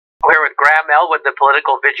Graham Elwood, the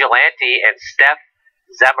political vigilante, and Steph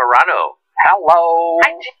Zamorano. Hello.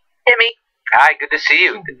 Hi, Jimmy. Hi, good to see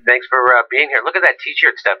you. Thanks for being here. Look at that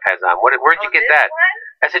T-shirt Steph has on. Where'd you get that? One?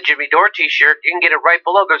 That's a Jimmy Dore T-shirt. You can get it right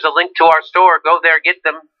below. There's a link to our store. Go there, get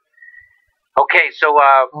them. Okay, so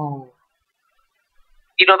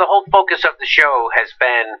you know, the whole focus of the show has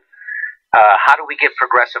been how do we get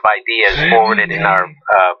progressive ideas forwarded in our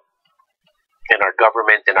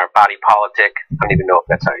government, in our body politic. I don't even know if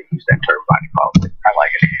that's how you use that term, body politic. I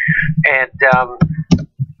like it.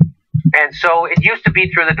 And so it used to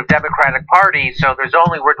be through the Democratic Party. So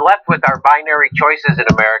we're left with our binary choices in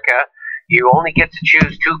America. You only get to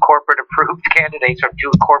choose two corporate approved candidates from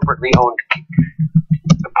two corporately owned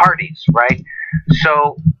parties, right?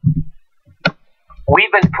 So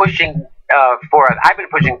we've been pushing I've been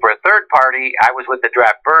pushing for a third party. I was with the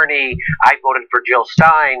draft Bernie. I voted for Jill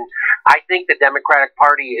Stein. I think the Democratic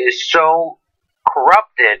Party is so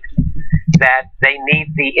corrupted that they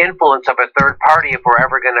need the influence of a third party if we're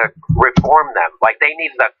ever going to reform them. Like, they need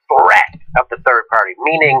the threat of the third party.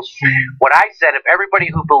 Meaning, what I said, if everybody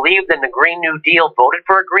who believed in the Green New Deal voted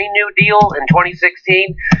for a Green New Deal in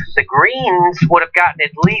 2016, the Greens would have gotten at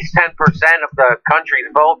least 10% of the country's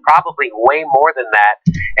vote, probably way more than that.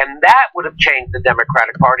 And that would have changed the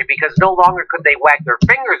Democratic Party, because no longer could they wag their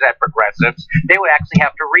fingers at progressives. They would actually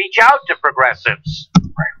have to reach out to progressives,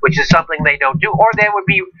 which is something they don't do. Or they would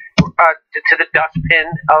be to the dustbin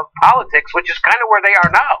of politics, which is kind of where they are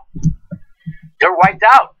now. They're wiped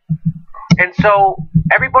out. And so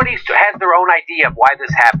everybody has their own idea of why this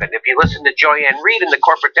happened. If you listen to Joyanne Reid and the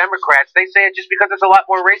corporate Democrats, they say it's just because there's a lot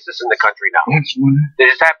more racists in the country now. They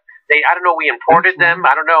just have, I don't know, we imported them.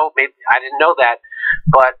 I don't know, maybe I didn't know that.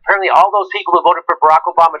 But apparently all those people who voted for Barack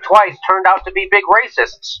Obama twice turned out to be big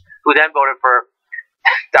racists, who then voted for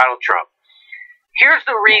Donald Trump. Here's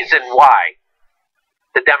the reason why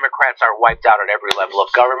the Democrats are wiped out at every level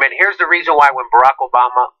of government. Here's the reason why when Barack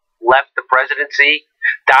Obama left the presidency,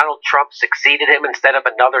 Donald Trump succeeded him instead of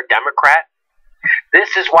another Democrat.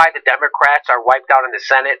 This is why the Democrats are wiped out in the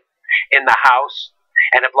Senate, in the House,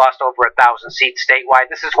 and have lost over 1,000 seats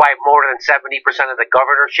statewide. This is why more than 70% of the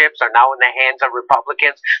governorships are now in the hands of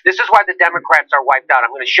Republicans. This is why the Democrats are wiped out.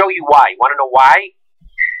 I'm going to show you why. You want to know why?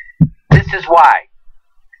 This is why.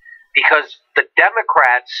 Because the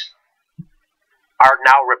Democrats are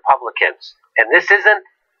now Republicans. And this isn't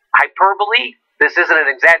hyperbole. This isn't an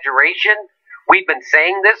exaggeration. We've been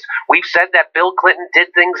saying this. We've said that Bill Clinton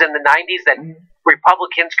did things in the 90s that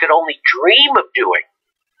Republicans could only dream of doing.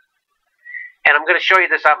 And I'm going to show you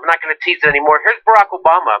this. I'm not going to tease it anymore. Here's Barack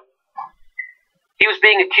Obama. He was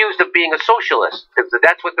being accused of being a socialist, because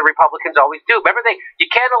that's what the Republicans always do. Remember, you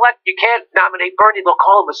can't nominate Bernie. They'll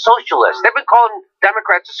call him a socialist. They've been calling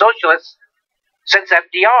Democrats a socialist since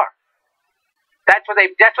FDR. That's what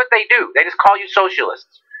they do. They just call you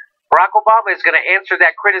socialists. Barack Obama is going to answer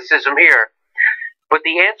that criticism here, but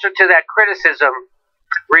the answer to that criticism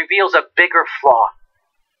reveals a bigger flaw,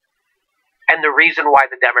 and the reason why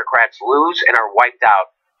the Democrats lose and are wiped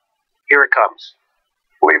out. Here it comes.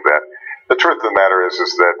 Believe that. The truth of the matter is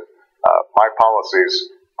that my policies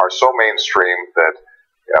are so mainstream that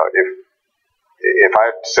if I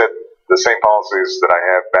had said the same policies that I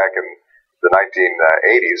have back in the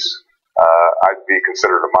 1980s, I'd be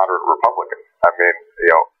considered a moderate Republican. I mean,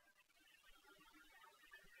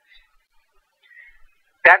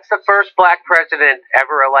 That's the first black president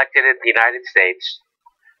ever elected in the United States.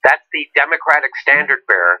 That's the Democratic standard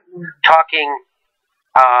bearer talking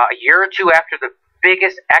a year or two after the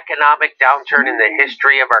biggest economic downturn in the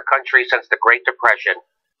history of our country since the Great Depression.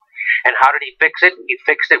 And how did he fix it? He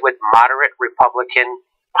fixed it with moderate Republican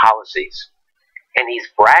policies. And he's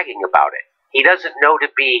bragging about it. He doesn't know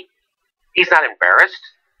he's not embarrassed.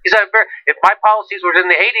 He's not embarrassed. If my policies were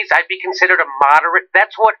in the 80s, I'd be considered a moderate.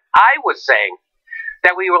 That's what I was saying.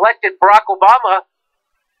 That we elected Barack Obama,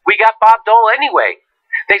 we got Bob Dole anyway.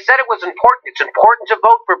 They said it was important. It's important to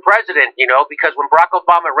vote for president, because when Barack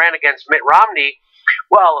Obama ran against Mitt Romney,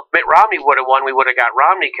 well, if Mitt Romney would have won, we would have got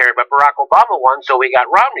Romney care, but Barack Obama won, so we got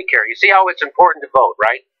Romney care. You see how it's important to vote,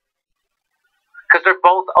 right? Because they're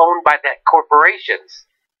both owned by the corporations.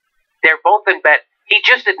 They're both in bed. He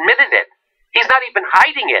just admitted it. He's not even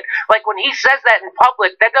hiding it. Like, when he says that in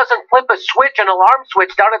public, that doesn't flip a switch, an alarm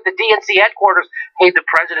switch down at the DNC headquarters. Hey, the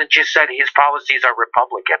president just said his policies are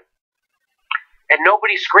Republican. And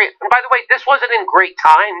nobody screamed. And by the way, this wasn't in great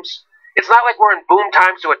times. It's not like we're in boom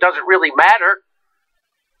times, so it doesn't really matter.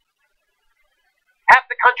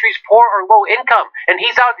 Half the country's poor or low income, and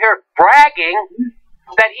he's out here bragging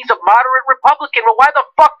that he's a moderate Republican. Well, why the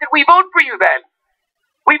fuck did we vote for you then?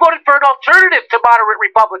 We voted for an alternative to moderate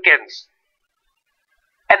Republicans.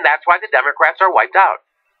 And that's why the Democrats are wiped out.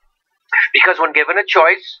 Because when given a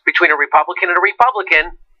choice between a Republican and a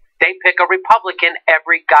Republican, they pick a Republican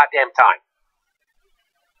every goddamn time.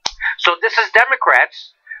 So this is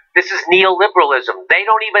Democrats. This is neoliberalism. They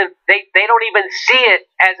don't even see it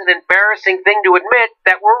as an embarrassing thing to admit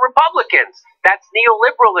that we're Republicans. That's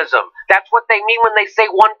neoliberalism. That's what they mean when they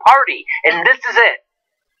say one party. And this is it.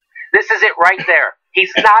 This is it right there.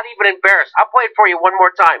 He's not even embarrassed. I'll play it for you one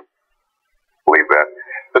more time. Believe that.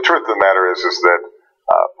 The truth of the matter is that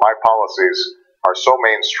my policies are so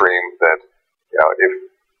mainstream that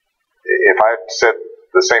if I had said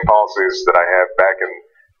the same policies that I have back in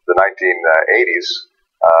the 1980s,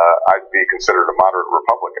 I'd be considered a moderate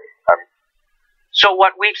Republican. So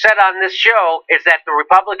what we've said on this show is that the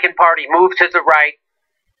Republican Party moved to the right,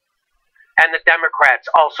 and the Democrats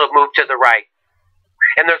also moved to the right.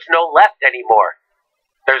 And there's no left anymore.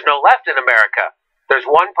 There's no left in America. There's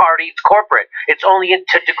one party, it's corporate. It's only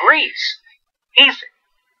into degrees. He's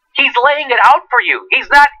laying it out for you. He's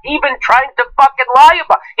not even trying to fucking lie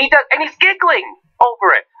about it. And he's giggling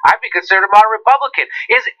over it. I'd be considered a moderate Republican.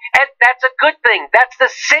 And that's a good thing. That's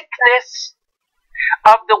the sickness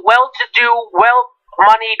of the well-to-do,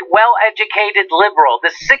 well-moneyed, well-educated liberal.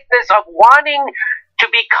 The sickness of wanting to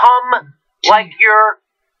become like your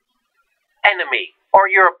enemy or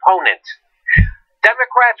your opponent.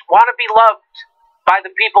 Democrats want to be loved by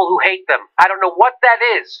the people who hate them. I don't know what that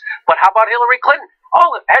is, but how about Hillary Clinton?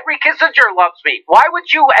 Oh, Henry Kissinger loves me. Why would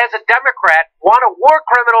you, as a Democrat, want a war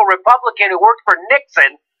criminal Republican who worked for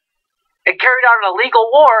Nixon and carried out an illegal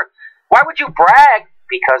war? Why would you brag?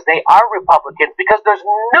 Because they are Republicans. Because there's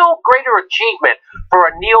no greater achievement for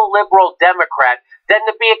a neoliberal Democrat than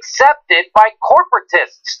to be accepted by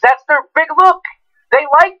corporatists. That's their big look. They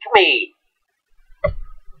like me.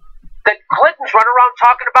 The Clintons run around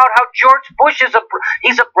talking about how George Bush is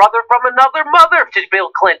he's a brother from another mother to Bill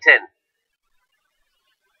Clinton.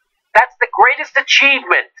 That's the greatest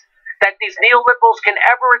achievement that these neoliberals can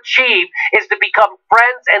ever achieve, is to become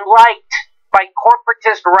friends and liked by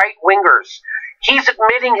corporatist right-wingers. He's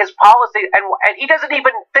admitting his policy, and he doesn't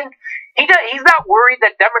even think, he's not worried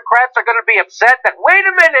that Democrats are going to be upset that, wait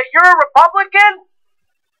a minute, you're a Republican?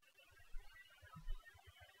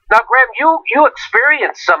 Now, Graham, you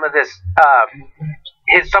experienced some of this,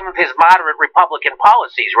 some of his moderate Republican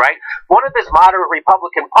policies, right? One of his moderate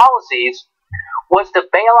Republican policies was to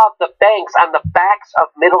bail out the banks on the backs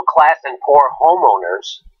of middle-class and poor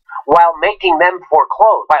homeowners while making them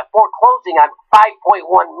foreclose, by foreclosing on 5.1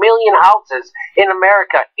 million houses in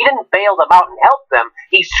America. He didn't bail them out and help them.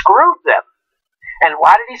 He screwed them. And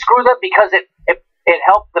why did he screw them? Because it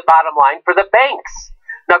helped the bottom line for the banks.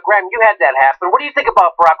 Now, Graham, you had that happen. What do you think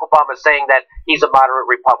about Barack Obama saying that he's a moderate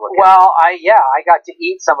Republican? Well, I got to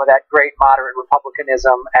eat some of that great moderate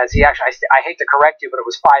Republicanism, as he actually, I hate to correct you, but it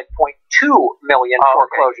was 5.2 million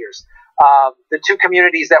foreclosures. Okay. The two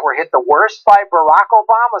communities that were hit the worst by Barack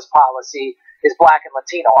Obama's policy is Black and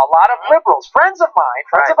Latino. A lot of liberals, friends of mine,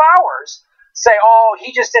 friends of ours, say, oh,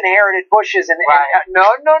 he just inherited Bush's. And no.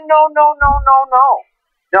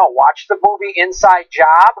 No, watch the movie Inside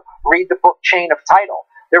Job, read the book Chain of Title.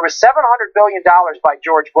 There was $700 billion by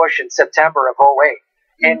George Bush in September of 2008.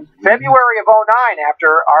 In February of 2009, after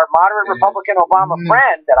our moderate Republican Obama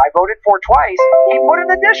friend that I voted for twice, he put an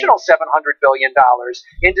additional $700 billion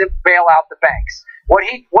in to bail out the banks.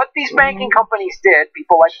 What these banking companies did,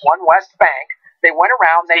 people like One West Bank, they went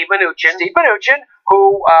around, Steve Mnuchin,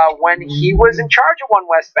 who, when he was in charge of One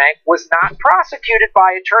West Bank, was not prosecuted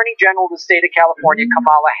by Attorney General of the state of California,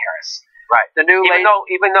 Kamala Harris. Right. The new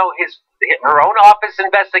even though her own office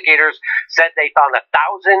investigators said they found 1,000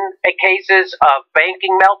 cases of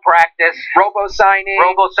banking malpractice, robo-signing,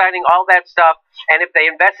 all that stuff, and if they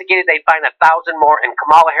investigated, they'd find 1,000 more. And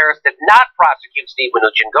Kamala Harris did not prosecute Steve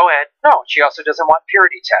Mnuchin. Go ahead. No, she also doesn't want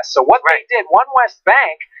purity tests. So what they did, One West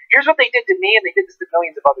Bank. Here's what they did to me, and they did this to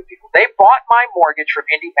millions of other people. They bought my mortgage from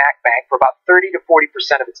IndyMac Bank for about 30 to 40%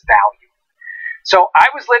 of its value. So I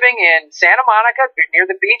was living in Santa Monica, near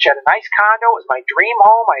the beach, at a nice condo. It was my dream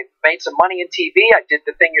home. I made some money in TV. I did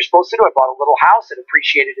the thing you're supposed to do. I bought a little house. It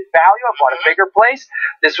appreciated in value. I bought a bigger place.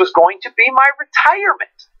 This was going to be my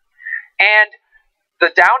retirement. And the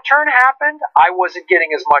downturn happened. I wasn't getting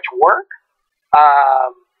as much work.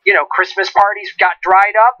 Christmas parties got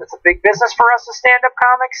dried up. It's a big business for us as stand-up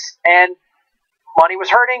comics. And money was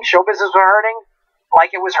hurting. Show business was hurting.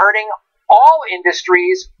 Like it was hurting all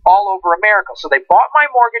industries all over America. So they bought my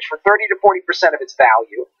mortgage for 30 to 40% of its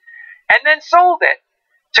value and then sold it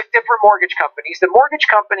to different mortgage companies. The mortgage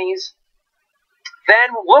companies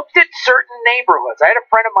then looked at certain neighborhoods. I had a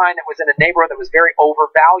friend of mine that was in a neighborhood that was very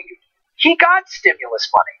overvalued. He got stimulus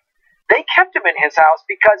money. they kept him in his house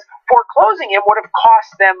because foreclosing him would have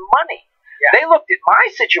cost them money. Yeah. They looked at my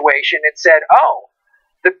situation and said, oh,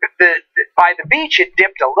 by the beach it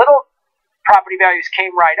dipped a little, property values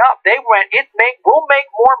came right up. They went, we'll make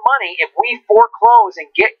more money if we foreclose and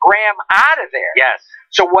get Graham out of there. Yes.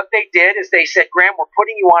 So what they did is they said, Graham, we're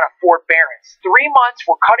putting you on a forbearance. 3 months,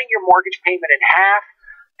 we're cutting your mortgage payment in half,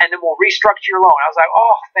 and then we'll restructure your loan. I was like,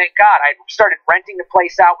 oh, thank God. I started renting the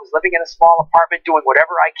place out, was living in a small apartment, doing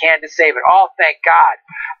whatever I can to save it. Oh, thank God.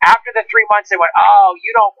 After the 3 months, they went, oh,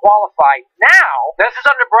 you don't qualify. Now, This is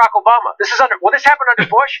under Barack Obama. this happened under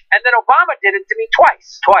Bush, and then Obama did it to me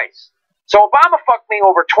twice. Twice. So Obama fucked me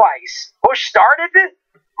over twice. Bush started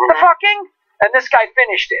the fucking, and this guy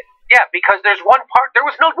finished it. Yeah, because there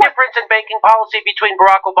was no difference in banking policy between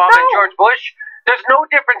Barack Obama and No. George Bush. There's no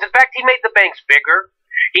difference. In fact, he made the banks bigger.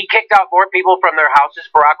 He kicked out more people from their houses,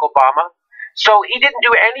 Barack Obama. So he didn't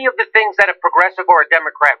do any of the things that a progressive or a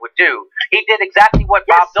Democrat would do. He did exactly what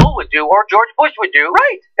Bob Dole would do or George Bush would do.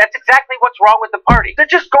 Right. That's exactly what's wrong with the party.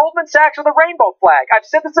 They're just Goldman Sachs with a rainbow flag. I've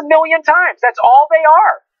said this a million times. That's all they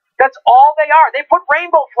are. That's all they are. They put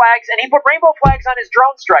rainbow flags, and he put rainbow flags on his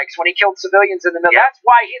drone strikes when he killed civilians in the middle. Yeah. That's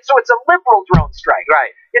why. So it's a liberal drone strike.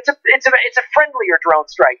 Right. It's a friendlier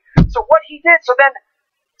drone strike. So what he did. So then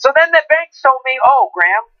the banks told me, oh,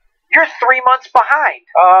 Graham, you're 3 months behind.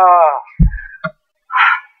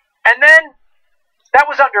 And then that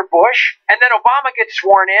was under Bush, and then Obama gets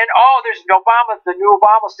sworn in. Oh, there's the new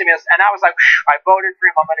Obama stimulus, and I was like, I voted for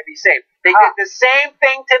him. I'm going to be safe. They did the same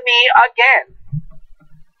thing to me again.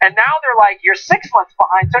 And now they're like, you're 6 months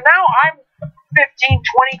behind. So now I'm 15,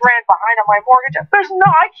 20 grand behind on my mortgage.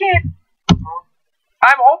 I can't.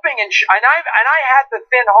 I'm hoping, and I had the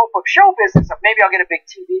thin hope of show business of maybe I'll get a big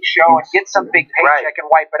TV show and get some big paycheck and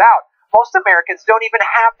wipe it out. Most Americans don't even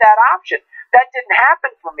have that option. That didn't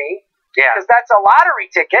happen for me. Yeah. Because that's a lottery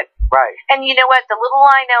ticket. Right. And you know what? The little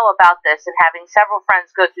I know about this, and having several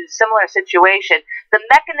friends go through a similar situation, the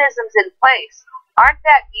mechanisms in place aren't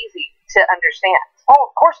that easy to understand.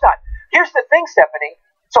 Oh, of course not. Here's the thing, Stephanie.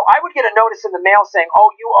 So I would get a notice in the mail saying,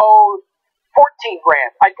 oh, you owe 14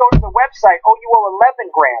 grand. I'd go to the website, oh, you owe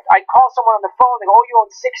 11 grand. I'd call someone on the phone, they go, oh, you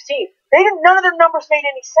owe 16. None of their numbers made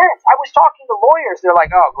any sense. I was talking to lawyers. They're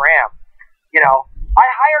like, oh, Graham, I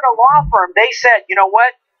hired a law firm. They said, you know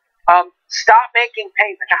what? Stop making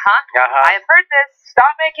payments. I have heard this.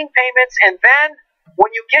 Stop making payments, and then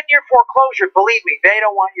when you get in your foreclosure, believe me, they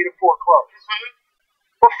don't want you to foreclose.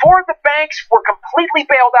 Before the banks were completely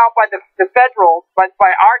bailed out by the federal, by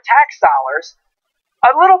our tax dollars,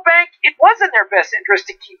 a little bank, it was in their best interest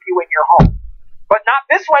to keep you in your home. But not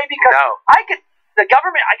this way, because I get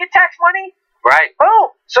tax money. Right.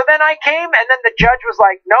 Boom. So then I came, and then the judge was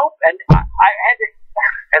like, nope, and I had to.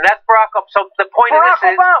 And that's Barack Obama. So the point of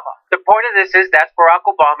this is that's Barack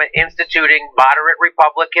Obama instituting moderate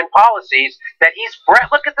Republican policies that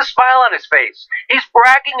look at the smile on his face. He's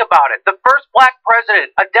bragging about it. The first black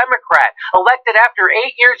president, a Democrat, elected after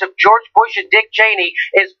 8 years of George Bush and Dick Cheney,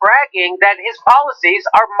 is bragging that his policies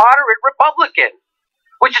are moderate Republican,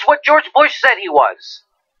 which is what George Bush said he was.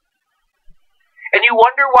 And you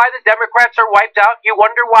wonder why the Democrats are wiped out. You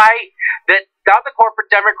wonder why that now the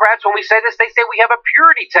corporate Democrats, when we say this, they say we have a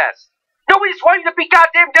purity test. No, we just want you to be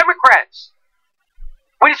goddamn Democrats.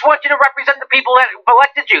 We just want you to represent the people that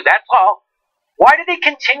elected you. That's all. Why do they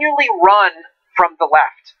continually run from the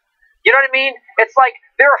left? You know what I mean? It's like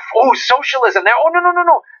they're socialism. They're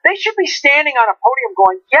no. They should be standing on a podium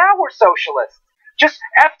going, yeah, we're socialists. Just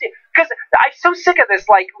because I'm so sick of this,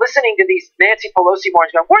 like listening to these Nancy Pelosi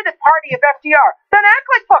morons going, we're the party of FDR. Then act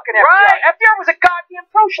like fucking FDR. Right. FDR was a goddamn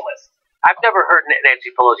socialist. I've never heard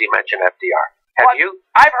Nancy Pelosi mention FDR. Have you?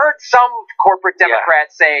 I've heard some corporate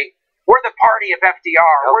Democrats say, we're the party of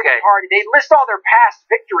FDR. We're the party. They list all their past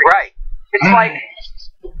victories. Right. It's like,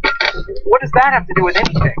 what does that have to do with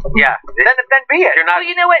anything? Yeah. Then be it. Well,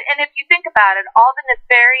 you know what? And if you think about it, all the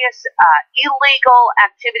nefarious, illegal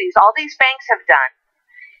activities all these banks have done,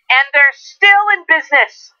 and they're still in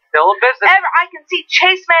business. Still in business. I can see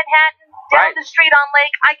Chase Manhattan down the street on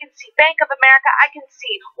Lake. I can see Bank of America. I can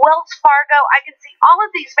see Wells Fargo. I can see all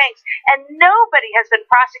of these banks. And nobody has been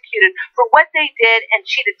prosecuted for what they did and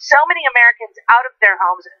cheated so many Americans out of their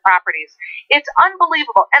homes and properties. It's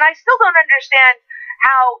unbelievable. And I still don't understand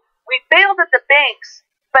how we bailed at the banks,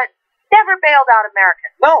 but never bailed out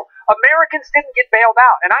Americans. No, Americans didn't get bailed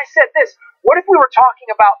out. And I said this. What if we were talking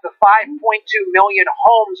about the 5.2 million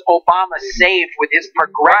homes Obama saved with his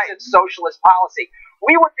progressive socialist policy?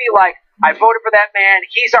 We would be like, I voted for that man,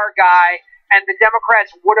 he's our guy, and the Democrats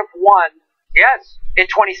would have won in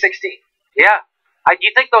 2016. Yeah. Do you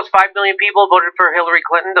think those 5 million people voted for Hillary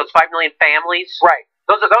Clinton, those 5 million families? Right.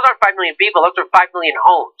 Those aren't 5 million people. Those are 5 million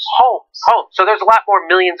homes. Homes. So there's a lot more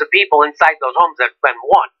millions of people inside those homes than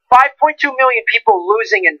one. 5.2 million people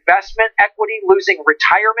losing investment equity, losing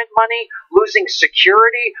retirement money, losing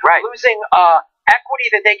security, losing equity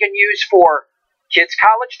that they can use for kids'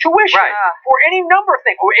 college tuition, for any number of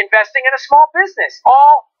things, or investing in a small business.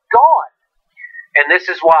 All gone. And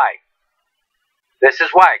this is why.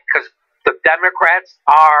 Because the Democrats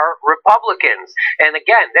are Republicans, and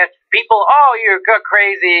again, that people. Oh, you're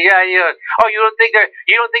crazy. Yeah. You don't think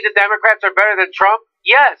the Democrats are better than Trump?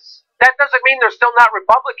 Yes. That doesn't mean they're still not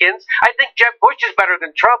Republicans. I think Jeb Bush is better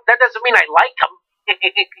than Trump. That doesn't mean I like him.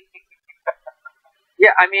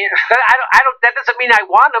 Yeah, I mean, I don't. That doesn't mean I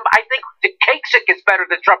want him. I think Kasich is better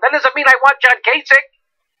than Trump. That doesn't mean I want John Kasich.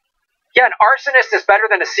 Yeah, an arsonist is better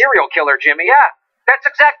than a serial killer, Jimmy. Yeah, that's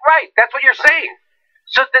exactly right. That's what you're saying.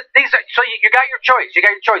 So you got your choice. You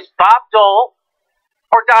got your choice: Bob Dole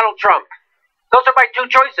or Donald Trump. Those are my two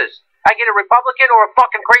choices. I get a Republican or a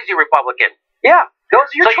fucking crazy Republican. Yeah, those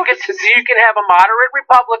are your choices. You can have a moderate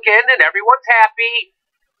Republican and everyone's happy.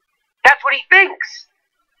 That's what he thinks.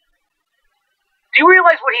 Do you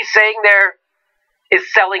realize what he's saying there is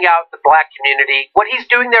selling out the black community? What he's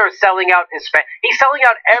doing there is selling out Hispanic. He's selling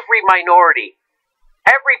out every minority,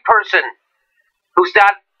 every person who's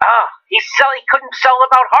not. He couldn't sell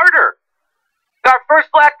them out harder. Our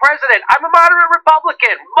first black president. I'm a moderate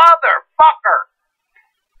Republican, motherfucker.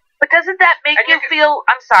 But doesn't that make you feel?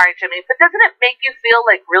 I'm sorry, Jimmy, but doesn't it make you feel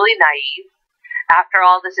like really naive after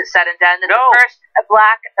all this is said and done? That the first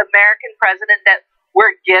black American president that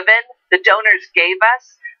we're given, the donors gave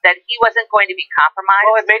us, that he wasn't going to be compromised?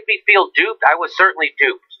 Well, it made me feel duped. I was certainly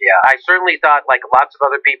duped. Yeah. I certainly thought, like lots of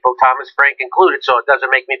other people, Thomas Frank included, so it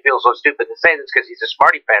doesn't make me feel so stupid to say this because he's a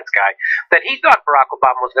smarty pants guy, that he thought Barack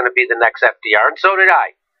Obama was going to be the next FDR, and so did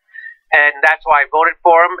I. And that's why I voted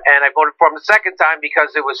for him, and I voted for him the second time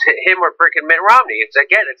because it was him or freaking Mitt Romney. It's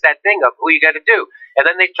that thing of who you got to do. And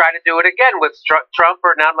then they try to do it again with Trump,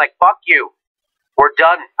 and I'm like, fuck you. We're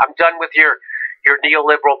done. I'm done with your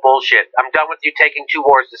neoliberal bullshit. I'm done with you taking 2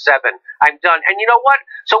 wars to 7. I'm done. And you know what?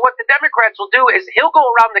 So what the Democrats will do is he'll go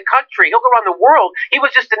around the country. He'll go around the world. He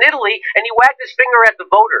was just in Italy, and he wagged his finger at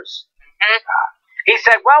the voters. He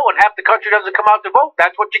said, well, when half the country doesn't come out to vote,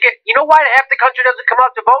 that's what you get. You know why half the country doesn't come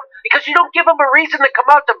out to vote? Because you don't give them a reason to come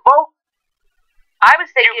out to vote. I was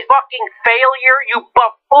thinking, you fucking failure, you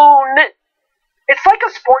buffoon. It's like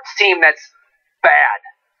a sports team that's bad.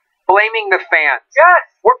 Blaming the fans. Yes.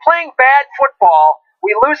 We're playing bad football.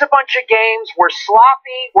 We lose a bunch of games. We're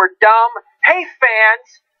sloppy. We're dumb. Hey, fans,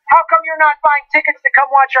 how come you're not buying tickets to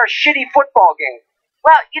come watch our shitty football game?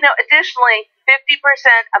 Well, additionally, 50%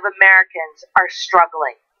 of Americans are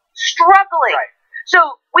struggling. Struggling. Right.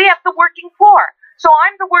 So we have the working poor. So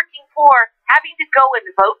I'm the working poor having to go and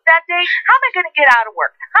vote that day. How am I going to get out of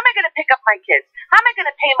work? How am I going to pick up my kids? How am I going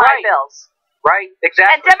to pay my bills? Right,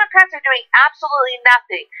 exactly. And Democrats are doing absolutely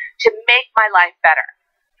nothing to make my life better.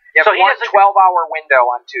 You have one 12-hour window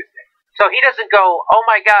on Tuesday. So he doesn't go, oh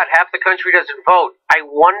my God, half the country doesn't vote. I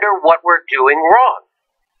wonder what we're doing wrong.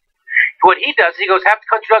 What he does, he goes, half the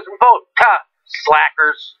country doesn't vote.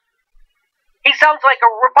 Slackers. He sounds like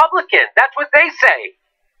a Republican. That's what they say.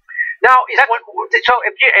 Now, so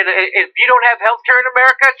if you don't have health care in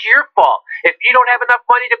America, it's your fault. If you don't have enough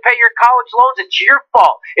money to pay your college loans, it's your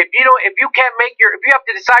fault. If you have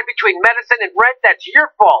to decide between medicine and rent, that's your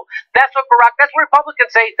fault. That's what Republicans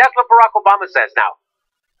say. That's what Barack Obama says now.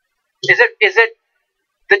 Is it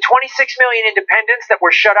the 26 million independents that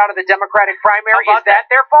were shut out of the Democratic primary? Is that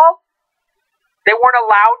their fault? They weren't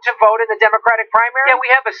allowed to vote in the Democratic primary? Yeah, we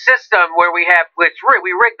have a system where we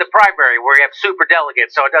rigged the primary where we have super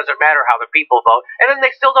delegates, so it doesn't matter how the people vote, and then they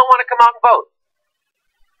still don't want to come out and vote.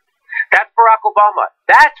 That's Barack Obama.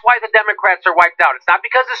 That's why the Democrats are wiped out. It's not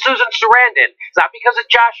because of Susan Sarandon. It's not because of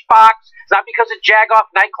Josh Fox. It's not because of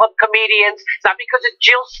Jagoff nightclub comedians. It's not because of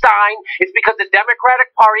Jill Stein. It's because the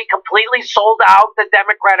Democratic Party completely sold out the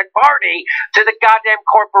Democratic Party to the goddamn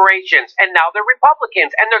corporations. And now they're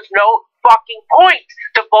Republicans. And there's no fucking point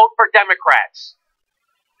to vote for Democrats.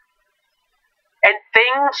 And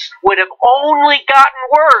things would have only gotten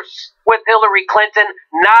worse with Hillary Clinton,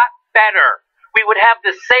 not better. We would have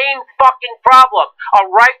the same fucking problem. A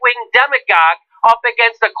right-wing demagogue up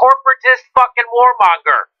against a corporatist fucking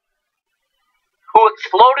warmonger who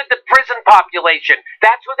exploded the prison population.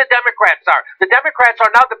 That's who the Democrats are. The Democrats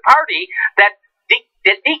are now the party that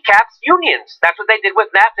kneecaps unions. That's what they did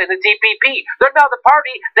with NAFTA and the TPP. They're now the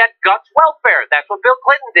party that guts welfare. That's what Bill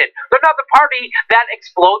Clinton Clinton did. They're now the party that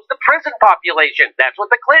explodes the prison population. That's what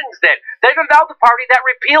the Clintons did. They're now the party that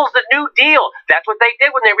repeals the New Deal. That's what they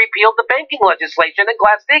did when they repealed the banking legislation in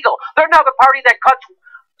Glass-Steagall. They're now the party that cuts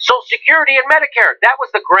Social Security and Medicare. That was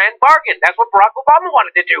the grand bargain. That's what Barack Obama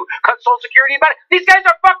wanted to do. Cut Social Security and Medicare. These guys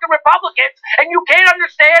are fucking Republicans, and you can't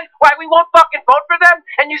understand why we won't fucking vote for them,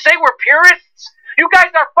 and you say we're purists? You guys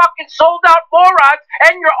are fucking sold out morons,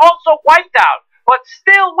 and you're also wiped out. But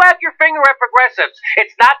still wag your finger at progressives.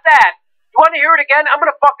 It's not that. You want to hear it again? I'm going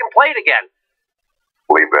to fucking play it again.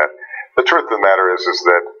 Believe that. The truth of the matter is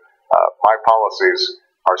that my policies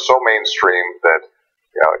are so mainstream that,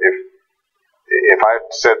 you know, if I had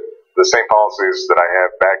said the same policies that I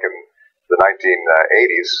have back in the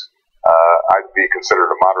 1980s, I'd be considered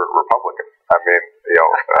a moderate Republican. I mean, you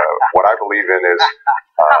know, what I believe in is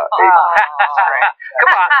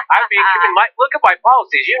come on. I mean, look at my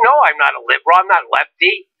policies. You know I'm not a liberal. I'm not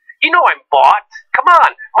lefty. You know I'm bought. Come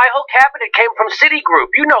on. My whole cabinet came from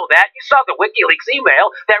Citigroup. You know that. You saw the WikiLeaks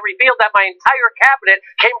email that revealed that my entire cabinet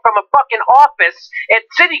came from a fucking office at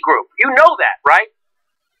Citigroup. You know that, right?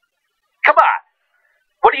 Come on.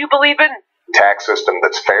 What do you believe in? Tax system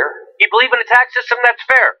that's fair. You believe in a tax system that's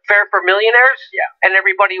fair? Fair for millionaires? Yeah. And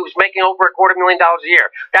everybody who's making over $250,000 a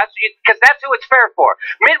year. Because that's who it's fair for.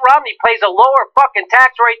 Mitt Romney pays a lower fucking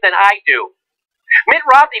tax rate than I do. Mitt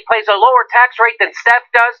Romney pays a lower tax rate than Steph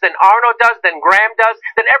does, than Arno does, than Graham does,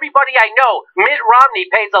 than everybody I know. Mitt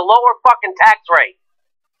Romney pays a lower fucking tax rate.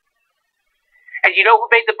 And you know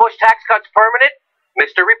who made the Bush tax cuts permanent?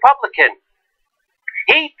 Mr. Republican.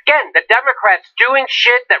 Again, the Democrats doing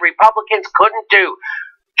shit that Republicans couldn't do.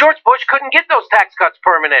 George Bush couldn't get those tax cuts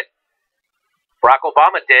permanent. Barack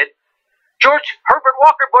Obama did. Herbert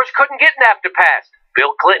Walker Bush couldn't get NAFTA passed.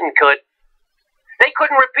 Bill Clinton could. They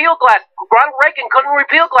couldn't repeal Ronald Reagan couldn't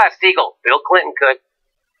repeal Glass-Steagall. Bill Clinton could.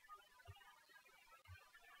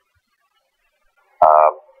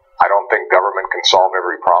 I don't think government can solve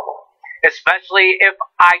every problem. Especially if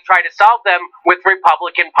I try to solve them with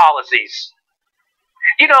Republican policies.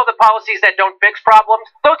 You know, the policies that don't fix problems,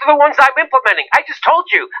 those are the ones I'm implementing. I just told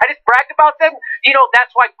you. I just bragged about them. You know, that's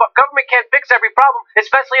why government can't fix every problem,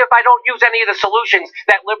 especially if I don't use any of the solutions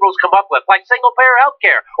that liberals come up with, like single-payer health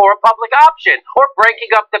care, or a public option, or breaking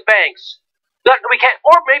up the banks. We can't,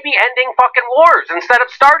 or maybe ending fucking wars instead of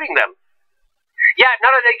starting them. Yeah,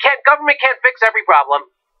 government can't fix every problem.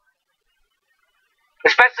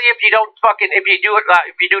 Especially if you don't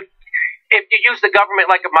if you use the government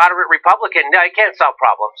like a moderate Republican, no, you can't solve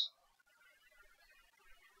problems.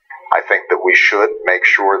 I think that we should make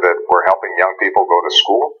sure that we're helping young people go to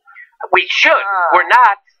school. We should. We're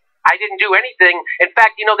not. I didn't do anything. In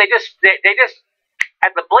fact, you know, they just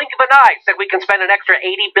at the blink of an eye said we can spend an extra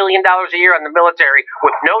 $80 billion a year on the military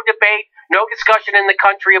with no debate, no discussion in the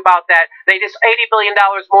country about that. They just $80 billion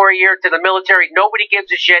more a year to the military. Nobody gives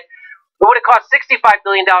a shit. It would have cost $65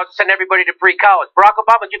 billion to send everybody to free college. Barack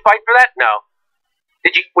Obama, did you fight for that? No.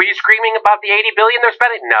 Were you screaming about the $80 billion they're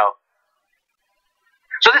spending? No.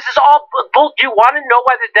 So this is all bull. Do you want to know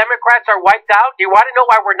why the Democrats are wiped out? Do you want to know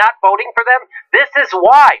why we're not voting for them? This is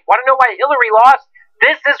why. Want to know why Hillary lost?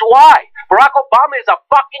 This is why. Barack Obama is a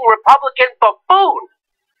fucking Republican buffoon.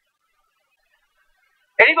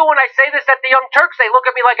 And even when I say this at the Young Turks, they look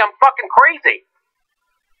at me like I'm fucking crazy.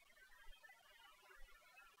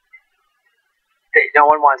 No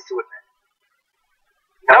one wants to admit.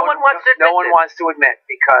 No one wants to admit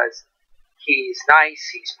because he's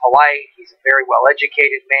nice, he's polite, he's a very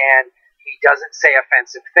well-educated man. He doesn't say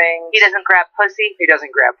offensive things. He doesn't grab pussy.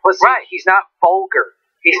 Right. He's not vulgar.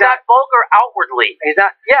 He's not vulgar outwardly. He's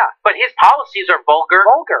not. Yeah. But his policies are vulgar.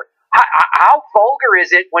 Vulgar. How vulgar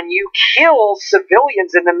is it when you kill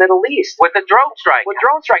civilians in the Middle East with a drone strike?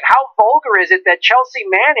 How vulgar is it that Chelsea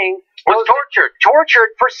Manning was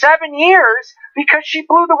tortured for 7 years because she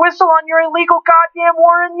blew the whistle on your illegal goddamn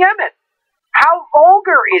war in Yemen? How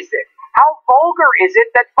vulgar is it? How vulgar is it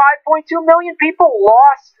that 5.2 million people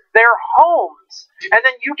lost their homes, and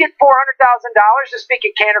then you get $400,000 to speak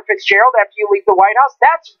at Cantor Fitzgerald after you leave the White House?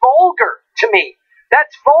 That's vulgar to me.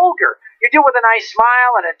 That's vulgar. You do it with a nice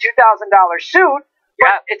smile and a $2,000 suit.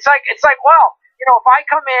 Yeah, it's like, well, you know, if I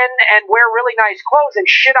come in and wear really nice clothes and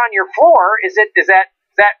shit on your floor, is that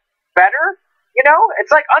better? You know,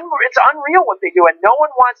 it's like it's unreal what they do, and no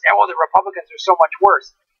one wants. Oh, the Republicans are so much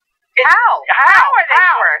worse. How are they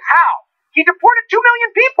worse? How? He deported 2 million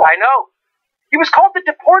people. I know. He was called the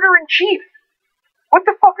deporter in chief. What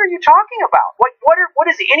the fuck are you talking about? What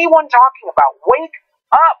is anyone talking about? Wake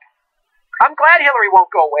up. I'm glad Hillary won't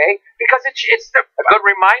go away because it's a good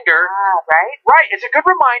reminder. Right? Right. It's a good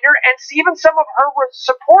reminder, and even some of her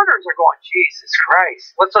supporters are going, Jesus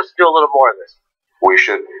Christ. Let's do a little more of this. We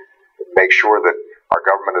should make sure that our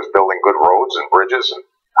government is building good roads and bridges and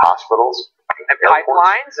hospitals and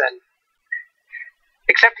pipelines, and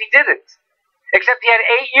except he didn't. Except he had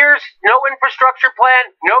 8 years, no infrastructure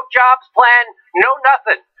plan, no jobs plan, no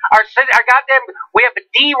nothing. Our we have a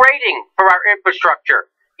D rating for our infrastructure.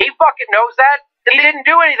 He fucking knows that. He didn't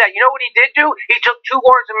do any of that. You know what he did do? He took 2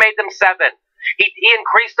 wars and made them 7. He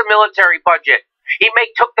increased the military budget. He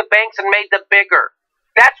took the banks and made them bigger.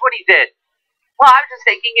 That's what he did. Well, I was just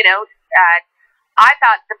thinking, I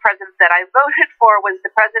thought the president that I voted for was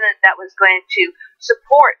the president that was going to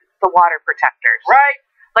support the water protectors. Right.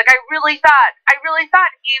 Like, I really thought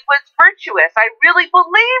he was virtuous. I really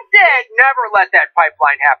believed it. He never let that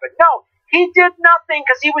pipeline happen. No, he did nothing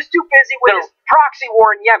because he was too busy with his proxy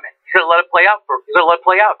war in Yemen. He's going to let it play out.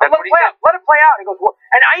 That's what he said. Let it play out. He goes, well,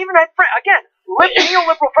 and I even had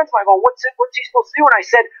neoliberal friends of mine go, what's he supposed to do? And I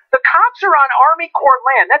said, the cops are on Army Corps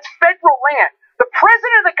land. That's federal land. The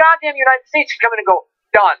president of the goddamn United States can come in and go,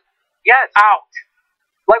 done. Yes. Out.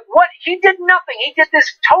 Like, what? He did nothing. He did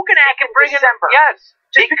this token act in December. Yes.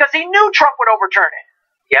 Just because he knew Trump would overturn it.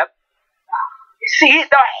 Yep. You see,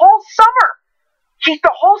 the whole summer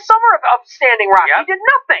of Standing Rock, yep. He did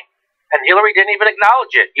nothing. And Hillary didn't even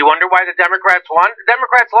acknowledge it. You wonder why the Democrats won? The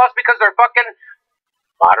Democrats lost because they're fucking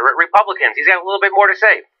moderate Republicans. He's got a little bit more to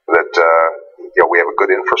say. That we have a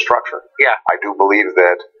good infrastructure. Yeah. I do believe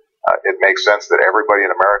that it makes sense that everybody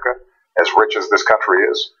in America, as rich as this country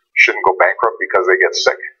is, shouldn't go bankrupt because they get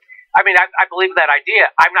sick. I mean, I believe that idea.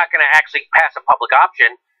 I'm not going to actually pass a public option.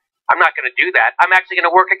 I'm not going to do that. I'm actually going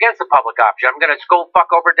to work against the public option. I'm going to go fuck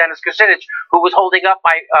over Dennis Kucinich, who was holding up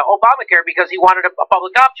my Obamacare because he wanted a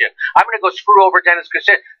public option. I'm going to go screw over Dennis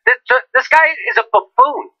Kucinich. This guy is a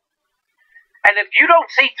buffoon. And if you don't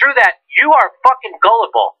see through that, you are fucking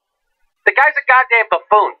gullible. The guy's a goddamn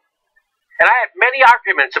buffoon. And I had many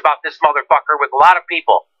arguments about this motherfucker with a lot of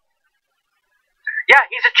people. Yeah,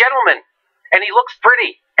 he's a gentleman. And he looks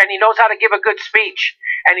pretty. And he knows how to give a good speech.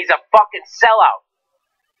 And he's a fucking sellout.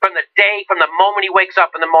 From the moment he wakes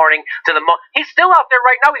up in the morning to the moment. He's still out there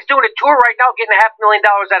right now. He's doing a tour right now, getting $500,000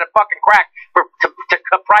 out of fucking crack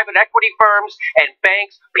to private equity firms and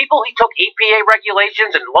banks. People he took EPA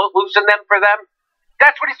regulations and loosened them for them.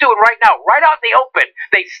 That's what he's doing right now. Right out in the open,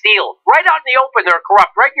 they steal. Right out in the open, they're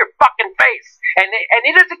corrupt. Right in your fucking face. And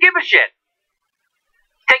he doesn't give a shit.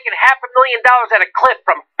 Taking $500,000 out of clip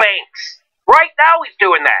from banks. Right now he's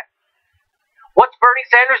doing that. What's Bernie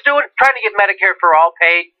Sanders doing? Trying to get Medicare for all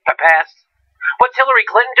passed. What's Hillary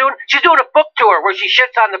Clinton doing? She's doing a book tour where she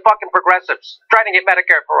shits on the fucking progressives, trying to get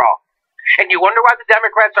Medicare for all. And you wonder why the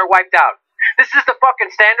Democrats are wiped out. This is the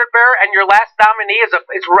fucking standard bearer, and your last nominee is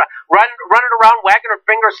running around wagging her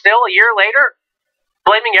finger still a year later,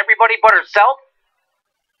 blaming everybody but herself.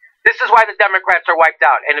 This is why the Democrats are wiped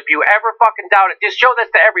out. And if you ever fucking doubt it, just show this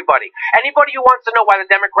to everybody. Anybody who wants to know why the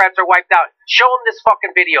Democrats are wiped out, show them this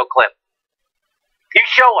fucking video clip. You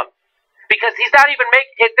show him. Because he's not even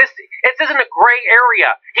making it. This isn't a gray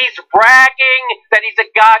area. He's bragging that he's a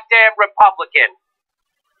goddamn Republican.